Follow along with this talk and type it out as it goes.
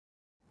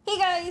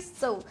guys,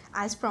 so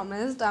as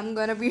promised, I'm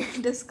gonna be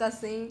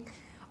discussing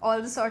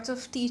all the sorts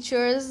of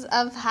teachers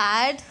I've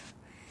had.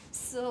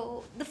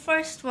 So, the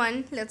first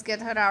one, let's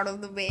get her out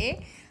of the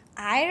way.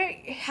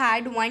 I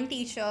had one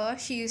teacher,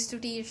 she used to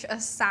teach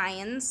us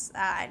science.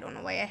 I don't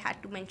know why I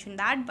had to mention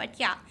that, but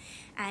yeah.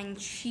 And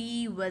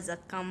she was a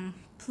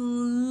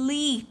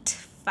complete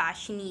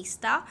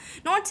fashionista.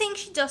 Not saying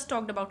she just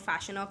talked about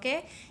fashion,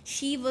 okay?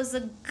 She was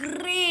a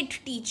great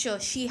teacher.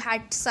 She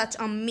had such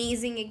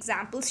amazing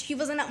examples. She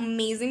was an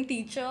amazing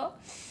teacher.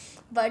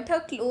 But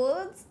her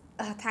clothes,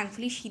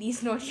 thankfully, Shiri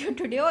is not here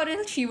today, or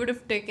else she would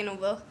have taken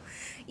over.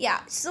 Yeah,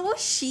 so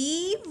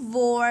she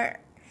wore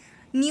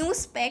new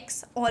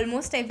specs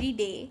almost every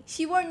day.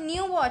 She wore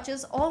new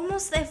watches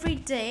almost every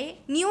day,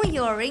 new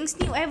earrings,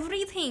 new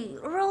everything.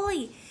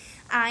 Really.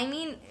 I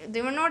mean,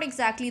 they were not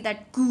exactly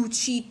that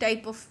Gucci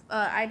type of.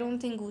 I don't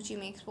think Gucci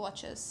makes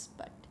watches,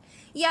 but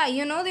yeah,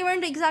 they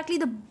weren't exactly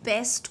the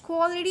best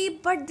quality,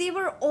 but they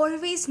were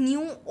always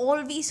new,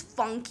 always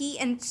funky,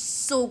 and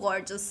so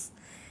gorgeous.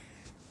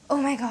 Oh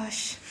my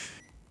gosh.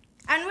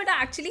 And what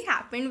actually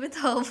happened with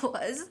her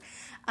was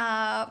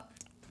uh,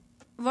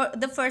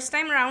 the first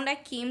time around I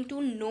came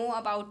to know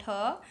about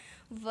her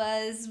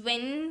was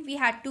when we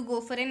had to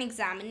go for an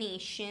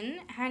examination,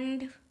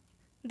 and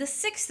the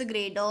sixth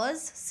graders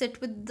sit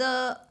with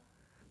the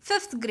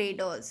fifth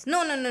graders.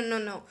 No, no, no, no,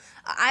 no.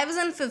 I was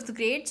in fifth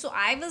grade, so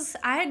I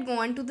had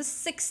gone to the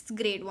sixth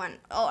grade one,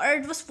 or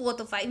it was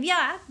fourth or five.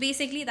 Yeah,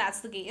 basically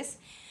that's the case.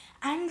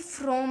 And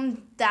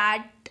from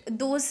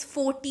those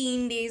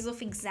 14 days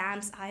of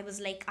exams, I was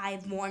like, I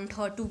want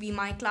her to be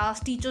my class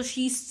teacher.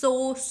 She's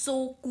so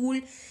cool.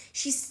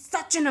 She's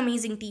such an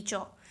amazing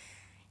teacher.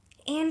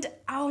 And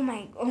oh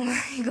my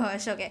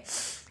gosh, okay.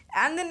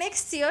 And the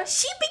next year,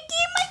 she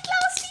became my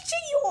class teacher,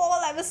 you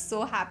all. I was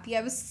so happy.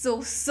 I was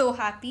so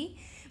happy.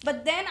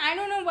 But then I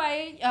don't know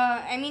why.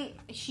 I mean,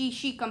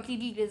 she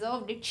completely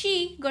deserved it.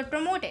 She got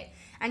promoted,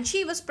 and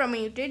she was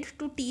promoted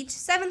to teach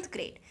seventh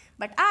grade.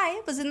 But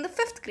I was in the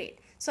fifth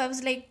grade, so I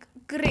was like,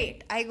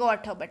 great, I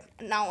got her. But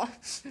now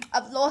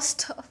I've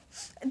lost her.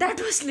 That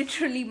was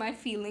literally my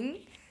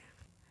feeling.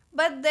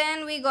 But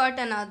then we got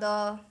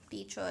another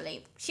teacher.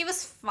 Like, she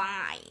was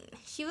fine.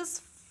 She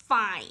was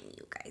fine,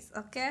 you guys.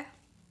 Okay.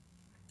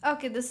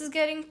 Okay, this is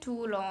getting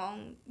too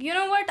long. You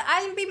know what?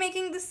 I'll be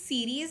making this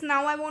series.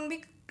 Now I won't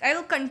be.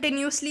 I'll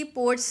continuously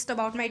post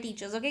about my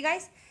teachers. Okay,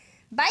 guys?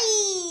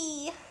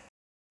 Bye!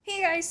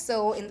 Hey guys,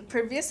 so in the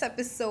previous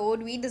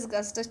episode, we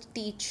discussed a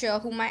teacher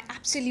whom I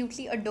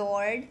absolutely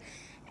adored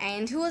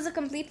and who was a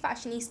complete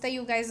fashionista.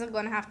 You guys are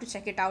gonna have to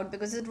check it out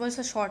because it was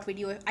a short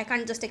video. I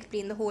can't just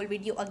explain the whole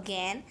video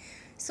again.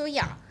 So,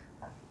 yeah,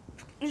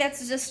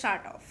 let's just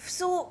start off.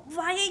 So,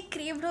 why I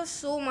craved her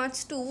so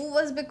much too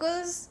was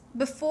because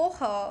before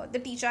her, the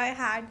teacher I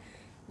had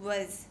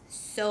was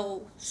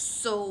so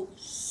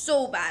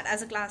bad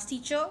as a class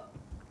teacher.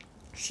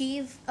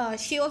 She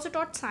also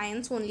taught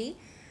science only,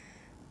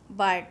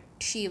 but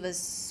she was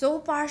so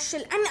partial,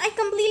 and I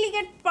completely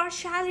get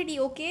partiality.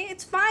 Okay,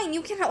 it's fine,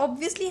 you can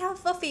obviously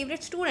have a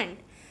favorite student.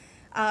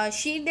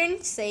 She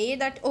didn't say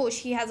that, oh,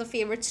 she has a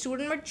favorite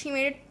student, but she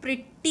made it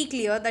pretty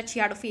clear that she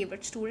had a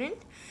favorite student.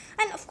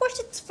 And of course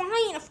it's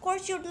fine, of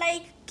course you'd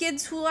like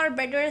kids who are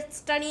better at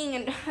studying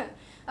and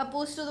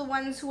opposed to the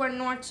ones who are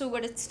not so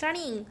good at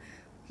studying.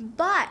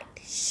 But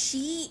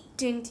she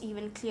didn't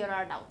even clear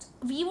our doubts.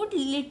 She would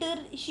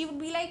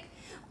be like,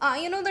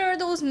 there are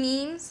those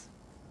memes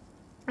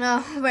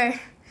where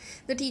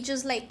the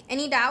teacher's like,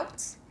 any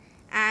doubts?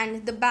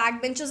 And the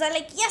backbenchers are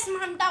like, yes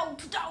ma'am,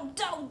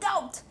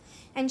 doubt.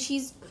 And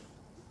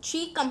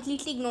she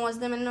completely ignores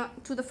them, and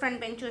to the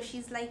front bencher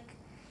she's like,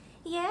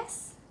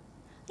 yes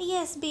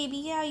baby,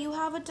 yeah, you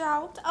have a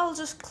doubt, I'll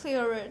just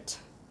clear it,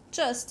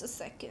 just a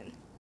second.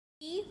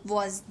 She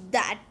was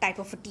that type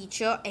of a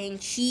teacher,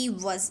 and she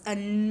was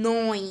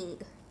annoying.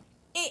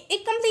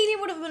 It completely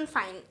would have been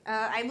fine.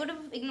 I would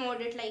have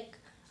ignored it, like,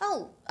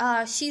 oh,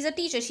 she's a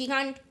teacher. She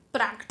can't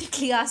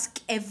practically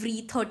ask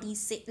every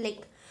 36,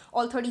 like,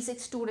 all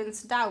 36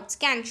 students' doubts,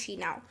 can she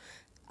now?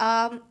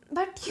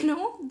 But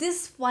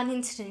this one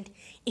incident,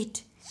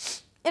 it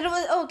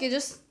was okay.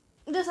 Just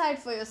decide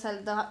for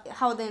yourself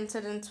how the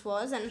incident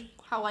was and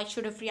how I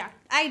should have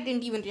reacted. I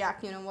didn't even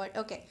react. You know what?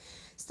 Okay,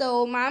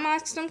 so ma'am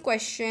asked some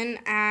question,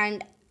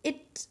 and it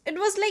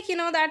was like,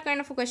 that kind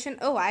of a question.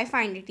 Oh, I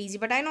find it easy,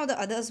 but I know the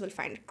others will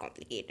find it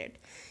complicated.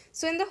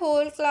 So in the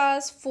whole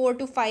class, 4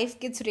 to 5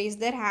 kids raised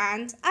their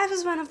hands. I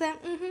was one of them.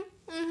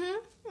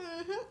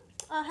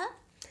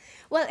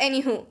 Well,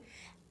 anywho,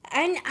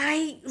 and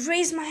I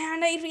raised my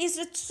hand. I raised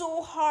it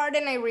so hard,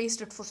 and I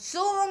raised it for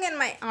so long, and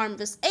my arm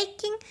was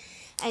aching.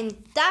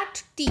 And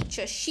that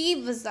teacher, she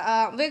was,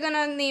 we're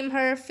gonna name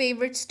her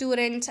favorite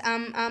student,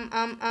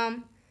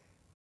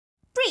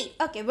 Pre.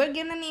 Okay, we're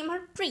gonna name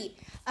her Pre.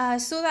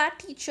 So that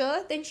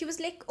teacher, then she was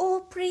like,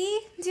 oh,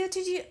 Pre, did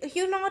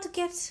you not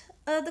get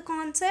the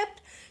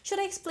concept? Should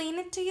I explain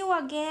it to you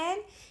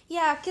again?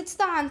 Yeah, kids,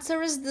 the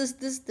answer is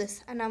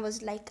this. And I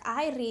was like,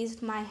 I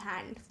raised my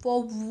hand.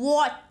 For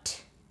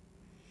what?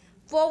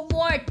 For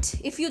what?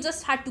 If you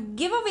just had to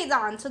give away the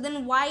answer,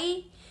 then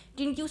why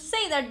Didn't you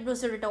say that it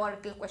was a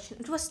rhetorical question?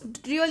 It was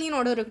really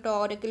not a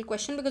rhetorical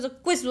question because a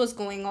quiz was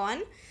going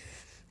on.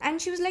 And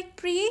she was like,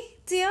 Pri,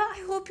 dear,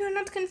 I hope you're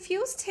not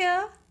confused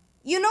here.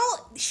 You know,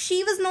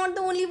 she was not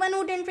the only one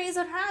who didn't raise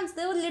her hands.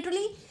 There were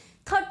literally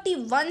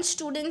 31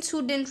 students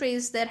who didn't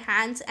raise their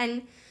hands,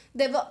 and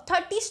there were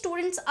 30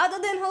 students other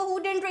than her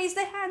who didn't raise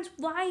their hands.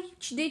 Why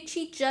did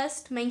she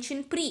just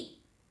mention Pri?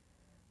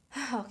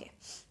 Okay,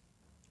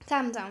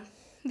 calm down.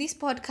 These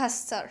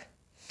podcasts are,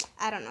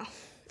 I don't know.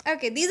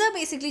 Okay, these are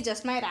basically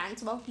just my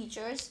rants about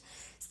teachers.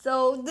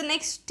 So the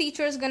next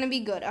teacher is gonna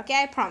be good.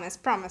 Okay, I promise.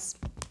 Promise.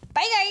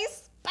 Bye,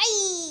 guys.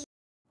 Bye.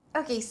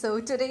 Okay, so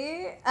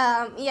today,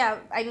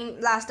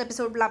 last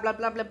episode, blah blah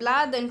blah blah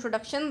blah. The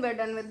introduction, we're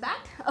done with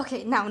that.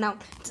 Okay, now,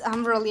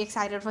 I'm really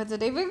excited for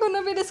today. We're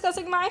gonna be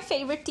discussing my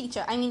favorite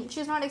teacher. I mean,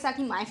 she's not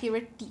exactly my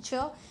favorite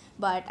teacher,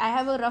 but I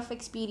have a rough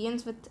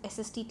experience with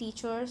SST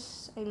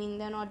teachers. I mean,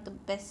 they're not the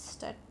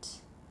best at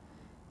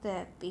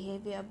their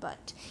behavior,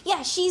 but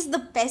yeah, she's the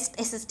best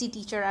SST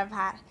teacher I've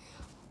had.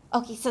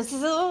 Okay, so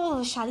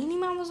Shalini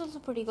ma'am was also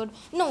pretty good.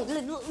 No,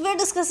 we're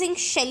discussing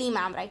Shelly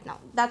ma'am right now.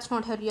 That's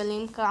not her real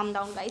name. Calm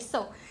down, guys.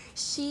 So,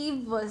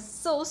 she was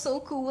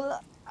so cool.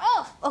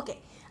 Oh, okay.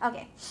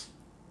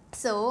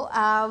 So,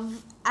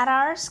 at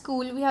our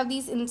school, we have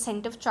these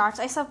incentive charts.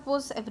 I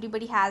suppose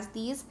everybody has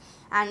these.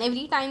 And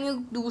every time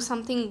you do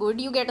something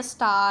good, you get a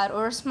star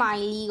or a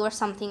smiley or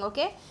something,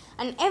 okay?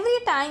 And every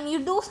time you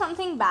do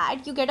something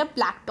bad, you get a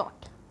black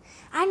dot.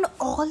 And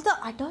all the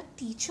other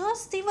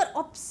teachers, they were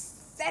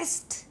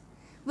obsessed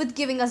with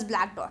giving us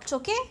black dots,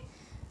 okay?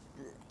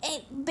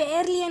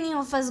 Barely any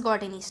of us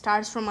got any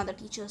stars from other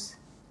teachers.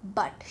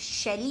 But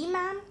Shelly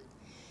ma'am,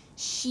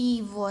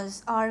 she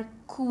was our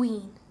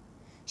queen.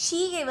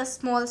 She gave us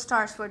small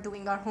stars for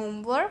doing our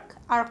homework,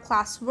 our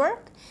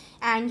classwork,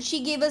 and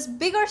she gave us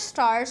bigger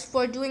stars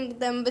for doing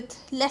them with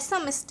lesser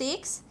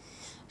mistakes.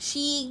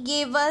 She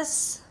gave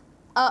us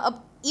a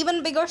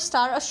even bigger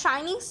star, a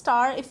shining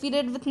star if we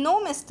did with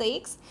no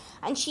mistakes,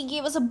 and she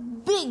gave us a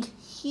big,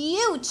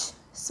 huge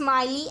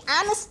smiley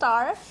and a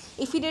star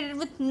if we did it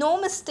with no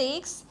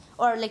mistakes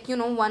or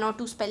one or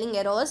two spelling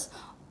errors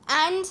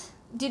and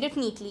did it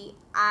neatly.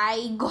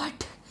 I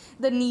got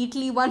the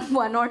neatly one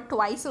once or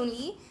twice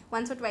only,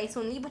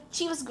 but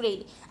she was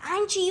great.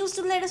 And she used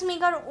to let us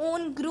make our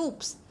own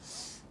groups.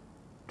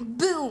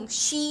 Boom,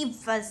 she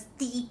was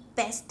the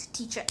best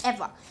teacher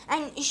ever.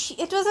 And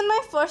it wasn't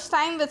my first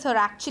time with her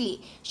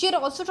actually. She had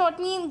also taught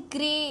me in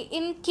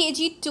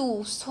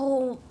KG2.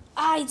 So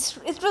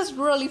it was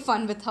really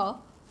fun with her.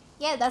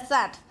 Yeah, that's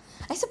that.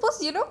 I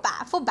suppose,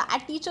 for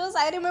bad teachers,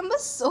 I remember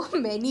so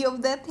many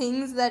of their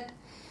things that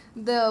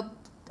the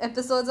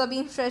episodes are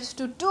being stretched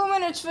to 2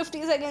 minutes,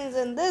 50 seconds,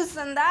 and this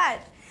and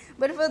that.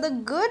 But for the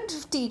good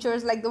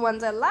teachers, like the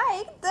ones I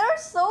like, there are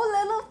so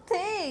little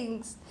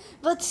things.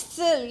 But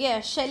still,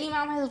 yeah, Shelly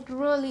ma'am I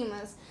really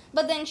miss.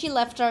 But then she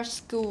left our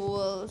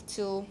school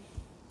to,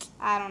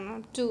 I don't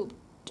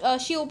know,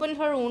 she opened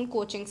her own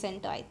coaching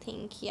center, I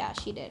think. Yeah,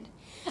 she did.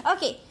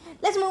 Okay,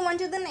 let's move on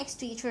to the next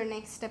teacher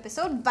next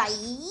episode. Bye.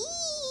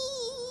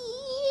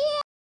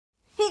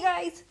 Hey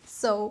guys,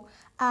 so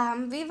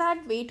we've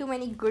had way too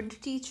many good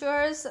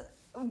teachers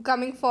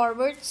coming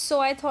forward, so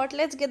I thought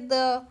let's get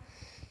the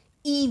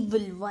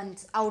evil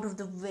ones out of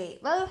the way.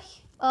 Well,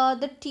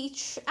 and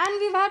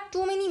we've had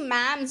too many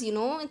ma'ams,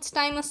 it's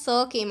time a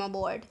sir came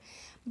aboard.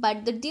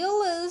 But the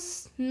deal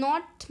is,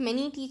 not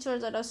many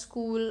teachers at our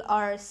school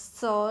are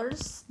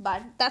sirs,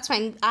 but that's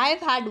fine.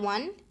 I've had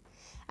one,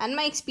 and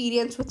my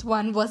experience with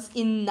one was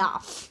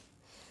enough.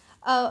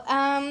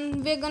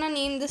 We're gonna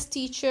name this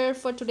teacher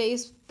for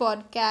today's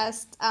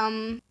podcast.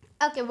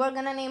 Okay, we're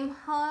gonna name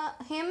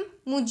him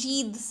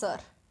Mujid sir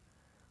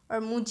or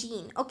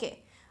Mujin.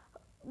 Okay,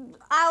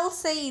 I'll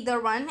say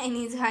either one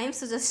anytime,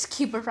 so just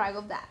keep a track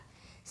of that.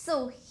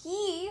 So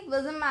he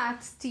was a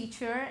maths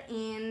teacher,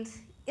 and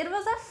it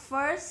was our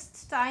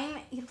first time.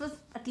 It was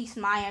at least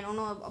mine. I don't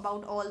know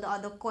about all the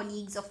other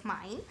colleagues of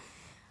mine.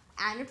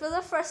 And it was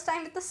our first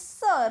time with a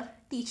sir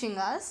teaching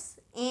us.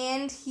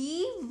 And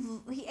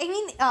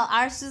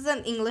ours is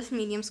an English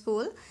medium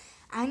school,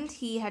 and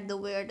he had the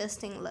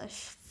weirdest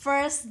English.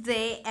 First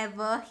day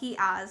ever, he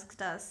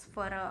asked us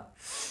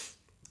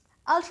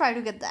I'll try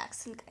to get the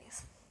accent,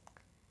 guys.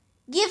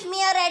 Give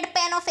me a red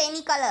pen of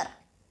any color.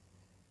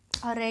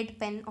 A red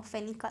pen of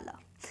any color.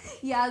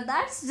 Yeah,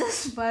 that's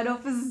just one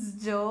of his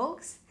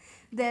jokes.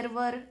 There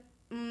were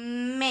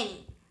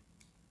many.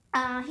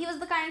 He was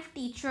the kind of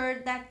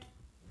teacher that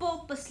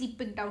purposely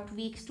picked out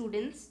weak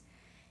students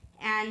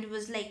and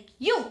was like,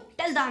 you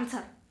tell the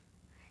answer.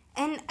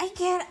 And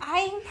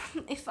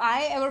if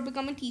I ever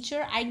become a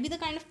teacher, I'd be the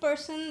kind of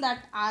person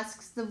that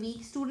asks the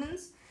weak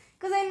students,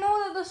 because I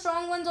know that the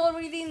strong ones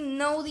already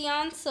know the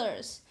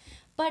answers.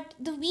 But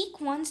the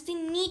weak ones, they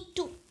need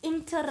to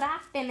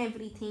interact and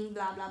everything,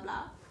 blah blah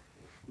blah.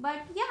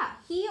 But yeah,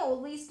 he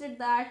always did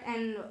that,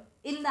 and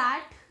in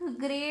that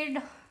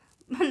grade,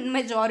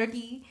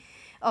 majority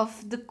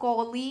of the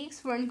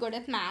colleagues weren't good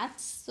at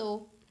maths,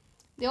 so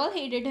they all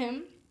hated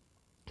him.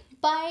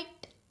 But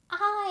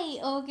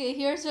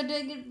here's what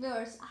I get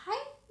worse.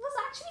 I was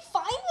actually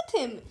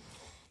him.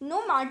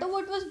 No matter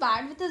what was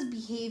bad with his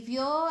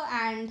behavior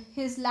and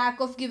his lack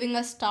of giving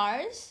us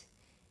stars,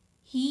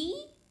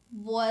 he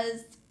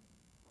was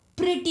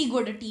pretty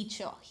good a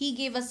teacher. He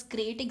gave us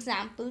great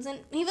examples and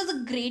he was a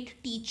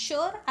great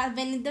teacher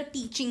when the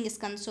teaching is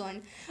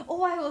concerned.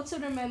 Oh, I also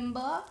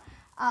remember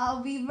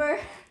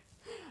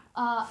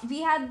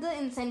we had the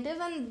incentive,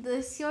 and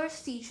this year's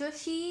teacher,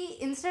 she,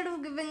 instead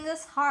of giving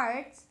us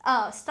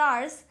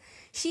stars,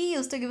 she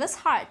used to give us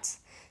hearts.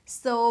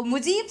 So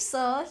Mujib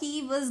sir,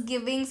 he was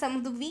giving some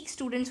of the weak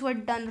students who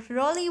had done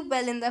really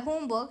well in their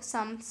homework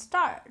some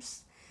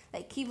stars.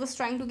 Like, he was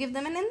trying to give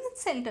them an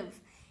incentive,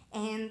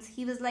 and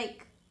he was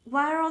like,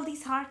 "Why are all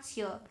these hearts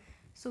here?"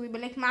 So we were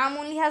like, "Ma'am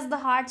only has the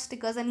heart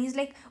stickers," and he's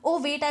like, "Oh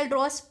wait, I'll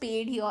draw a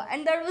spade here,"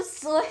 and that was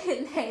so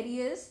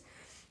hilarious.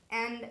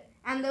 And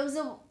there was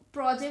a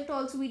project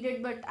also we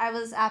did, but I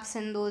was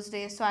absent those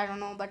days, so I don't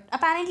know. But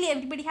apparently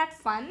everybody had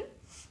fun.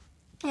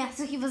 Yeah,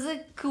 so he was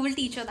a cool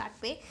teacher that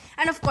way.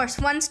 And of course,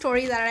 one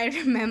story that I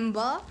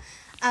remember.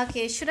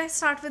 Okay, should I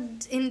start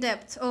with in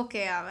depth?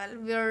 Okay, yeah, well,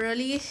 we're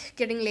really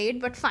getting late,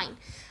 but fine.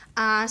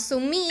 So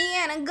me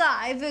and a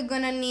guy, we're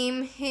gonna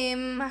name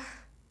him.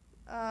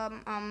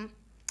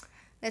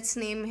 Let's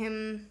name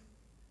him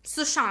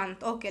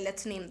Sushant. Okay,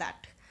 let's name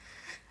that.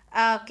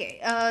 Okay,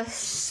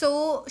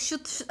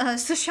 Sushant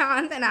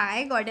and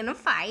I got in a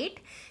fight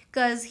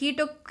because he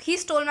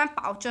stole my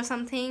pouch or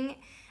something,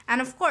 and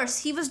of course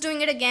he was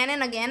doing it again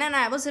and again, and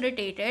I was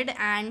irritated,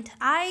 and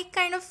I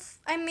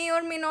may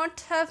or may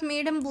not have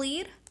made him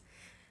bleed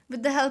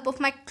with the help of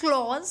my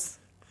claws.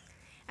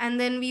 And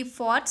then we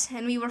fought,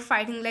 and we were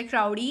fighting like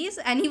rowdies,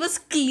 and he was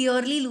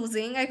clearly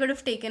losing. I could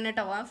have taken it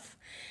off,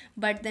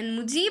 but then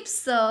Mujib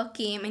sir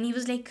came, and he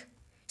was like,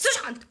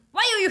 "Sushant,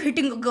 why are you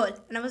hitting a girl?"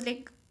 And I was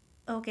like,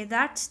 "Okay,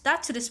 that's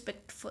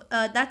respectful.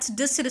 That's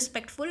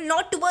disrespectful,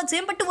 not towards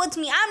him, but towards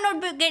me. I'm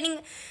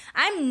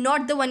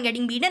not the one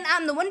getting beaten.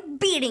 I'm the one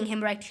beating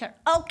him right here.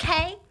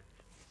 Okay."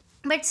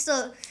 But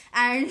still,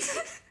 and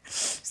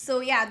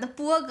so yeah, the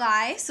poor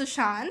guy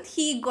Sushant,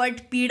 he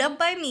got beat up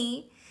by me.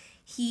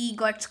 He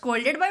got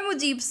scolded by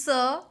Mujib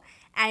sir,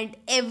 and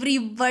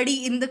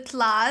everybody in the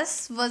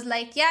class was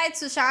like, "Yeah,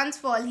 it's Sushant's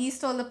fault. He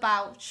stole the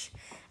pouch."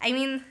 I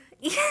mean,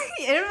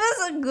 it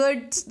was a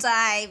good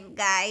time,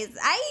 guys.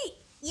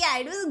 Yeah,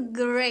 it was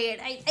great.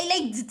 I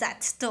liked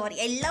that story.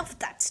 I loved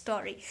that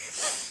story.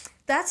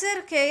 That's it,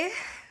 okay?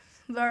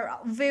 We're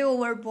way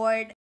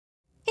overboard.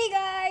 Hey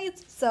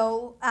guys!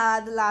 So,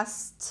 the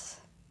last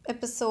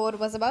episode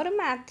was about a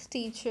math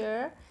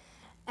teacher,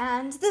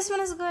 and this one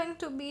is going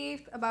to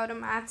be about a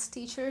maths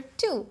teacher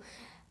too.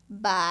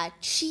 But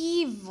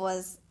she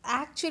was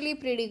actually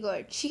pretty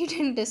good. She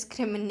didn't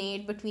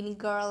discriminate between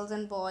girls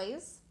and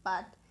boys.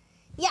 But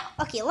yeah,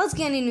 okay, let's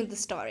get into the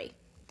story.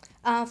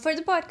 For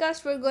the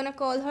podcast, we're gonna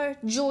call her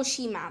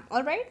Joshi ma'am,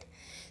 alright?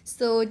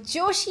 So,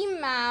 Joshi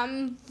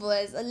ma'am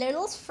was a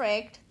little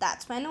strict.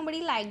 That's why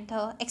nobody liked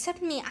her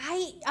except me.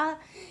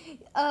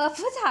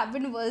 What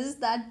happened was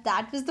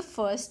that was the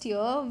first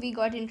year we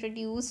got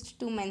introduced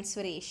to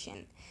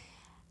mensuration,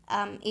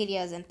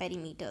 areas and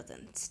perimeters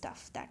and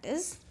stuff, that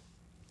is.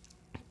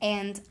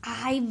 And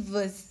I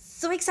was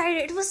so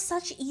excited. It was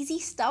such easy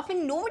stuff,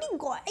 and nobody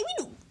got. I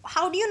mean,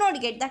 how do you not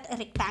get that a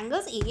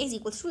rectangle's area is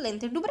equals to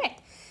length into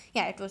breadth?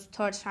 Yeah, it was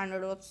third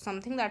standard or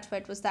something. That's why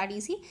it was that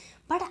easy.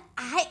 But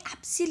I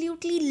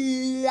absolutely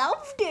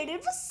loved it.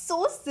 It was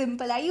so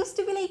simple. I used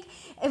to be like,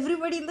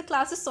 everybody in the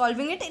class is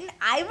solving it, and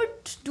I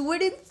would do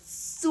it in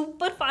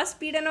super fast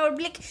speed, and I would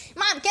be like,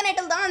 "Ma'am, can I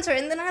tell the answer?"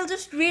 And then I'll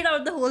just read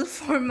out the whole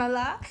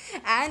formula,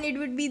 and it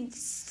would be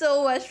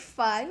so much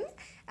fun.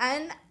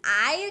 And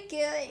I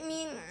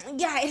mean,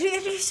 yeah,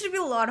 it used to be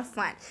a lot of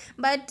fun.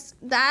 But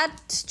that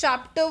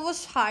chapter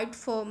was hard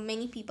for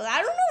many people.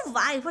 I don't know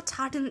why. What's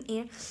hard in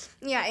air?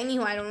 Yeah,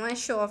 anyhow, I don't want to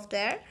show off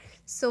there.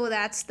 So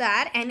that's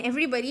that. And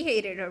everybody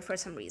hated her for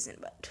some reason.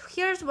 But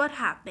here's what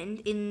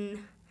happened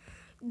in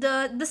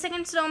the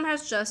second term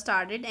has just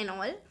started and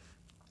all.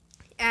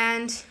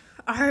 And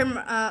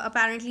her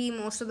apparently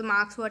most of the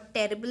marks were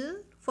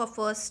terrible for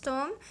first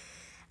term,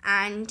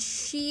 and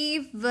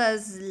she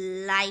was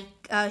like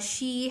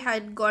she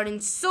had gotten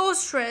so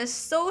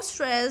stressed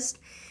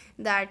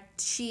that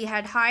she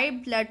had high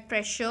blood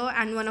pressure,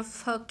 and one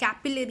of her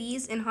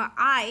capillaries in her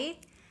eye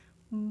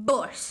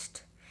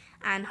burst,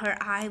 and her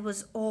eye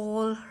was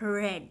all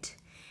red.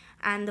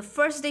 And the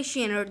first day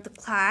she entered the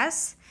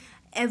class,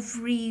 I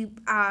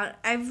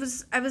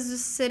was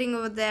just sitting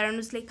over there and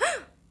was like,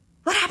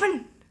 "What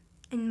happened?"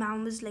 And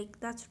mom was like,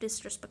 "That's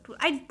disrespectful."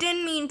 I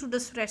didn't mean to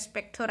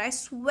disrespect her. I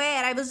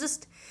swear. I was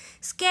just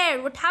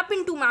scared. What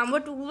happened to mom?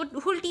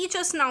 Who'll teach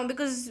us now?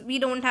 Because we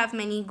don't have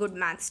many good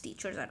maths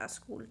teachers at our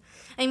school.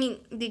 I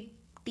mean, they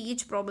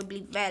teach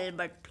probably well,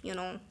 but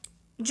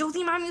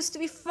Jyoti ma'am used to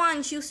be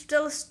fun. She used to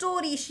tell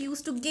stories. She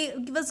used to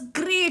give us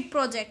great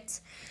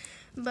projects.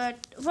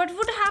 But what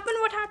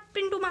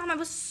happened to ma'am? I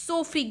was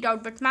so freaked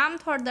out. But ma'am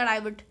thought that I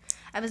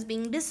was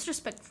being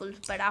disrespectful.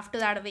 But after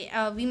that,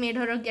 we made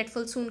her a get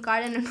full soon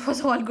card, and it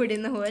was all good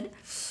in the hood.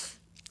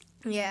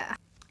 Yeah.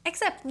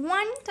 Except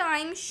one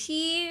time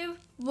she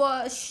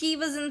was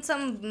in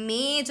some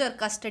major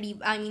custody.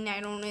 I mean, I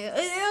don't know. It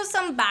was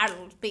some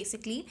battle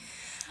basically.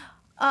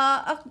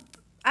 Uh,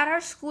 at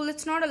our school,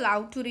 it's not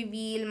allowed to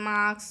reveal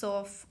marks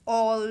of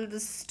all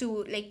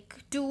the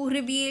like to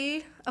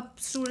reveal a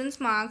student's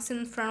marks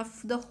in front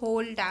of the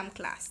whole damn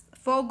class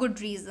for good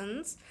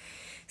reasons.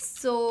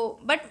 So,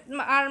 but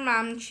our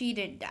mom, she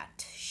did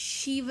that.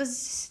 She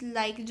was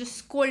like just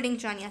scolding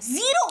Chania.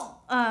 Zero.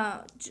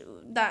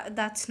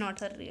 That's not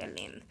her real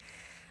name.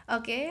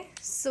 Okay,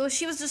 so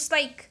she was just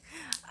like,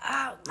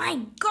 my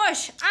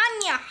gosh,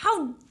 Anya,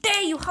 how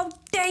dare you? How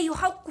dare you?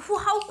 How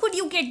could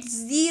you get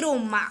 0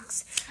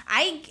 marks?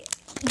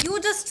 You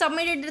just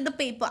submitted the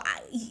paper.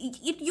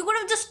 You could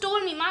have just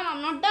told me, ma'am,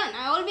 I'm not done.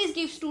 I always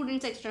give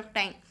students extra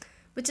time,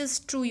 which is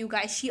true, you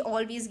guys. She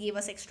always gave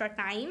us extra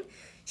time.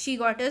 She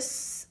got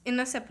us in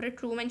a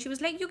separate room and she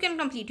was like, you can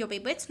complete your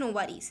paper. It's no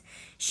worries.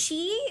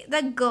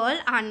 The girl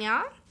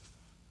Anya,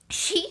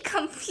 she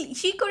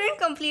couldn't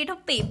complete her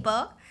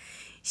paper.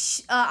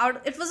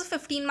 It was a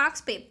 15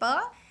 marks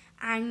paper,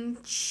 and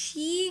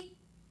she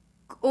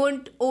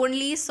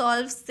only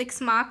solve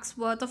 6 marks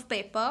worth of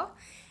paper.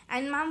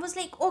 And mom was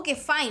like, okay,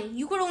 fine,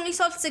 you could only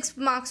solve 6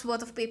 marks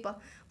worth of paper,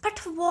 but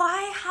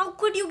why? How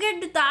could you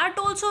get that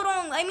also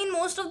wrong? I mean,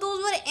 most of those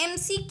were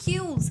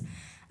MCQs.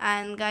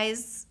 And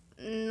guys,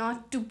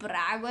 not to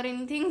brag or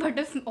anything, but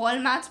if all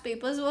maths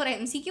papers were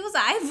MCQs,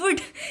 I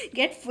would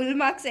get full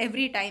marks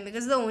every time,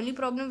 because the only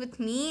problem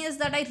with me is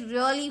that I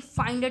really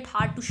find it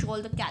hard to show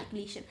all the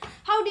calculation.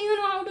 How do you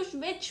know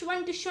which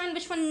one to show and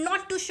which one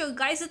not to show,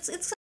 guys?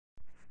 It's